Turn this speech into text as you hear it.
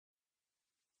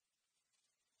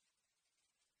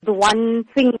The one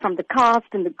thing from the cast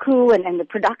and the crew and the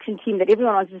production team that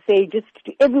everyone wants to say just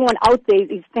to everyone out there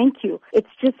is thank you. It's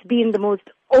just been the most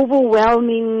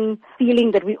overwhelming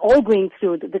feeling that we're all going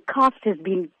through. The cast has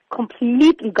been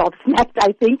completely gobsmacked,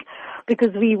 I think,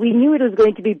 because we knew it was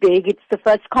going to be big. It's the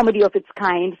first comedy of its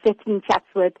kind, set in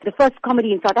Chatsworth, the first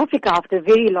comedy in South Africa after a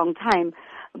very long time.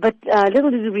 But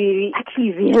little did we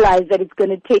actually realize that it's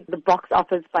going to take the box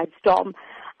office by storm.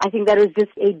 I think that was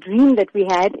just a dream that we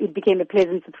had. It became a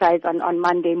pleasant surprise on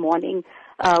Monday morning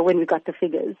when we got the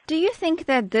figures. Do you think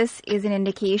that this is an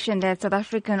indication that South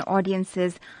African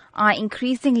audiences are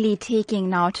increasingly taking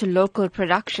now to local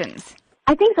productions?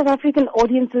 I think South African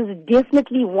audiences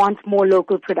definitely want more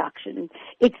local production.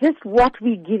 It's just what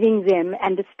we're giving them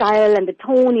and the style and the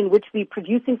tone in which we're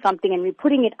producing something and we're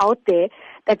putting it out there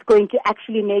that's going to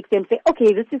actually make them say,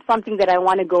 okay, this is something that I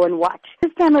want to go and watch.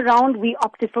 This time around, we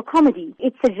opted for comedy.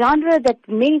 It's a genre that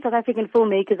many South African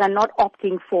filmmakers are not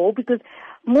opting for because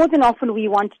more than often we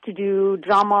want to do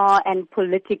drama and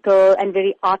political and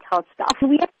very art house stuff.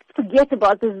 We have to forget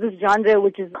about this genre,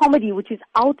 which is comedy, which is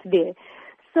out there.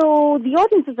 So the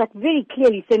audiences are very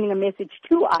clearly sending a message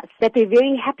to us that they're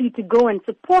very happy to go and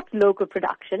support local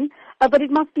production, but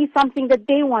it must be something that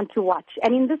they want to watch.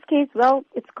 And in this case, well,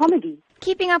 it's comedy.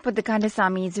 Keeping up with the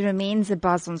Kandasamys remains a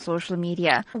buzz on social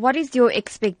media. What is your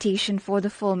expectation for the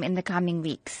film in the coming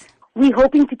weeks? We're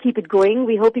hoping to keep it going.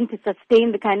 We're hoping to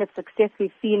sustain the kind of success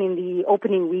we've seen in the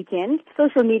opening weekend.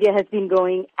 Social media has been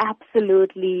going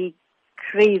absolutely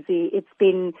crazy. It's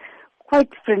been quite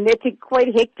frenetic, quite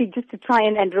hectic just to try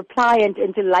and reply and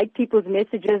to like people's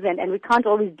messages and we can't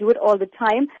always do it all the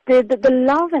time. The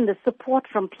love and the support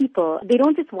from people, they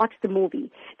don't just watch the movie.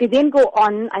 They then go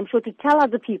on, I'm sure, to tell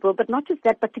other people, but not just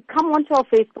that, but to come onto our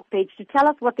Facebook page to tell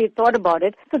us what they thought about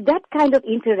it. So that kind of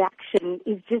interaction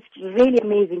is just really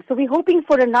amazing. So we're hoping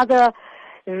for another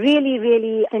really,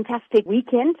 really fantastic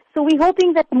weekend. So we're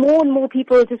hoping that more and more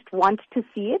people just want to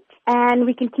see it and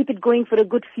we can keep it going for a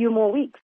good few more weeks.